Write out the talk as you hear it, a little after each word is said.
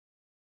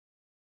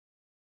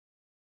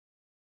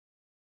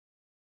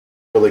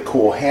really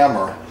cool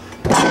hammer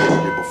I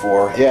showed you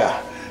before.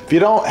 Yeah. If you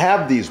don't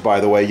have these, by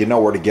the way, you know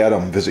where to get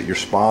them. Visit your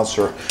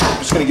sponsor. I'm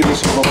just going to give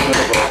this a little bit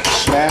of a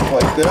smack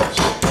like this.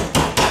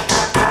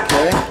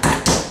 Okay.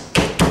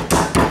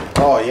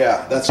 Oh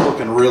yeah, that's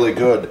looking really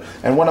good.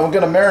 And when I'm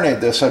going to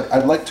marinate this,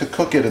 I'd like to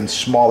cook it in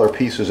smaller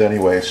pieces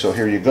anyway. So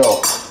here you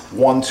go.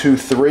 1, 2,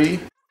 3.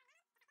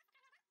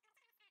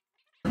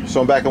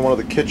 So I'm back in one of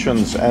the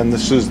kitchens, and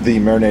this is the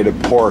marinated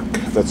pork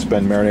that's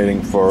been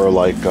marinating for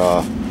like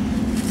a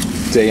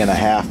day and a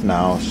half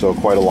now, so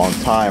quite a long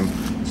time.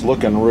 It's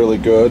looking really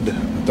good.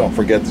 Don't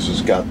forget, this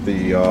has got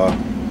the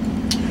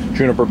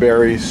juniper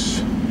berries,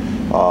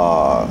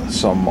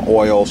 some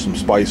oil, some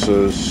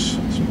spices,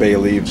 some bay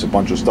leaves, a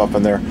bunch of stuff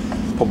in there.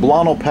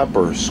 Poblano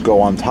peppers go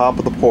on top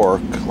of the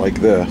pork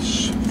like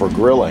this for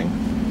grilling,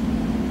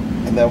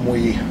 and then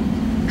we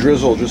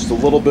drizzle just a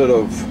little bit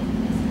of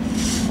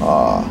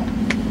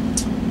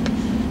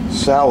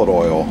salad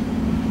oil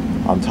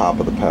on top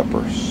of the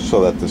peppers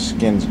so that the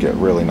skins get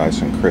really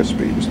nice and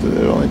crispy. It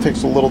only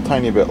takes a little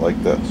tiny bit like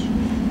this.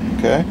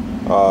 Okay,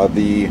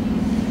 the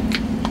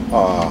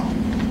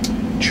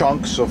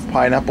chunks of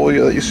pineapple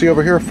that you see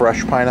over here,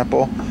 fresh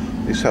pineapple,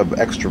 these have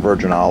extra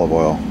virgin olive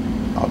oil.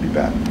 I'll be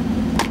back.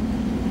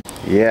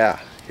 Yeah,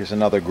 here's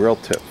another grill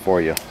tip for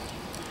you.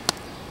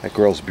 That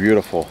grill's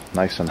beautiful,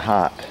 nice and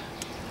hot,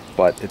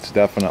 but it's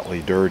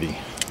definitely dirty.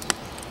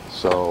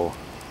 So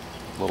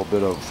a little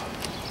bit of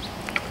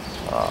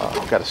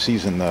got to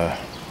season the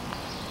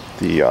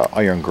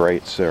iron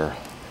grates there.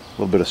 A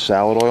little bit of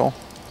salad oil.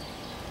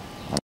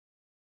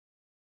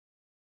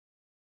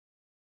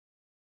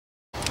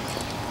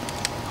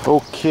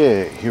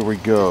 Okay, here we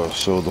go.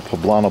 So the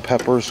poblano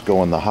peppers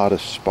go in the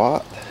hottest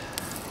spot.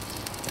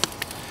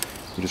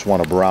 We just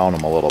want to brown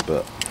them a little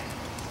bit.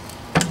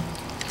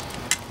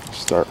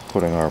 Start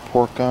putting our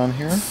pork on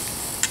here.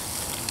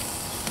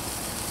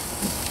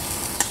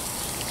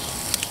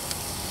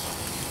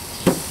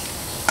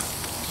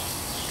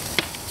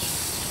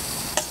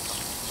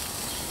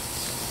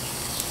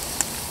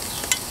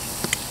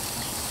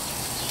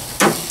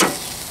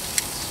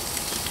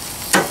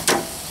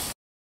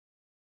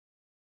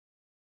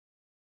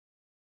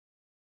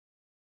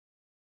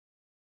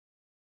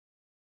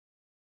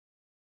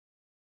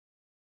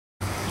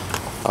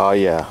 Oh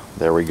yeah,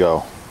 there we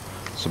go.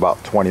 It's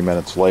about 20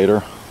 minutes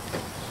later.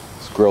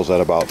 This grill's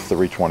at about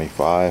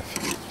 325.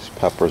 These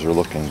peppers are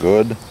looking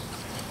good.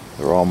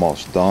 They're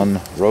almost done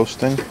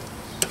roasting.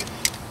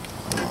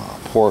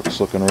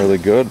 Pork's looking really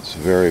good. It's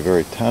very,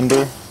 very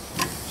tender.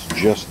 It's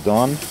just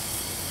done.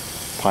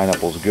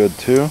 Pineapple's good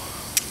too.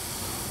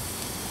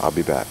 I'll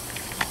be back.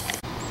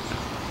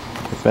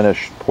 The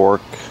finished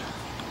pork,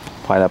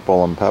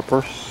 pineapple, and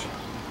peppers.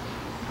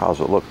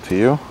 How's it look to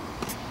you?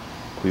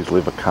 Please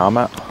leave a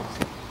comment.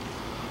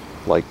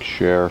 Like,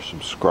 share,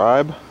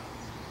 subscribe.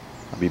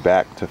 I'll be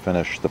back to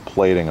finish the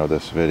plating of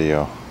this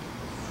video.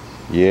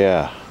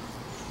 Yeah.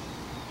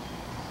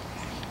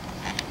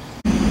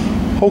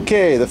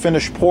 Okay, the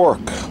finished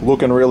pork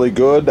looking really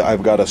good.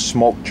 I've got a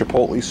smoked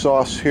chipotle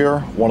sauce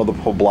here. One of the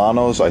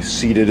poblanos, I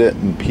seeded it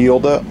and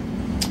peeled it.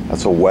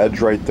 That's a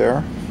wedge right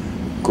there.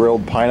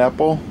 Grilled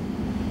pineapple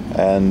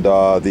and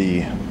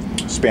the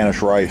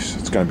Spanish rice.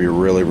 It's going to be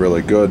really,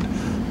 really good.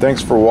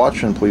 Thanks for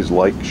watching. Please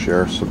like,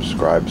 share,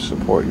 subscribe,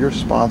 support your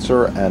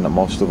sponsor, and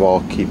most of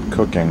all, keep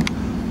cooking.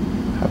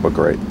 Have a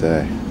great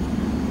day.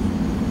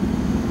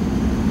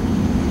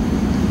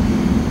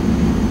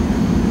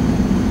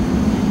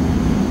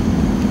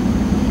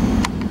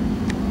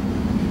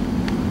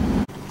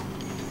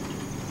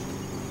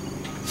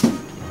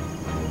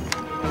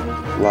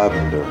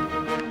 Lavender.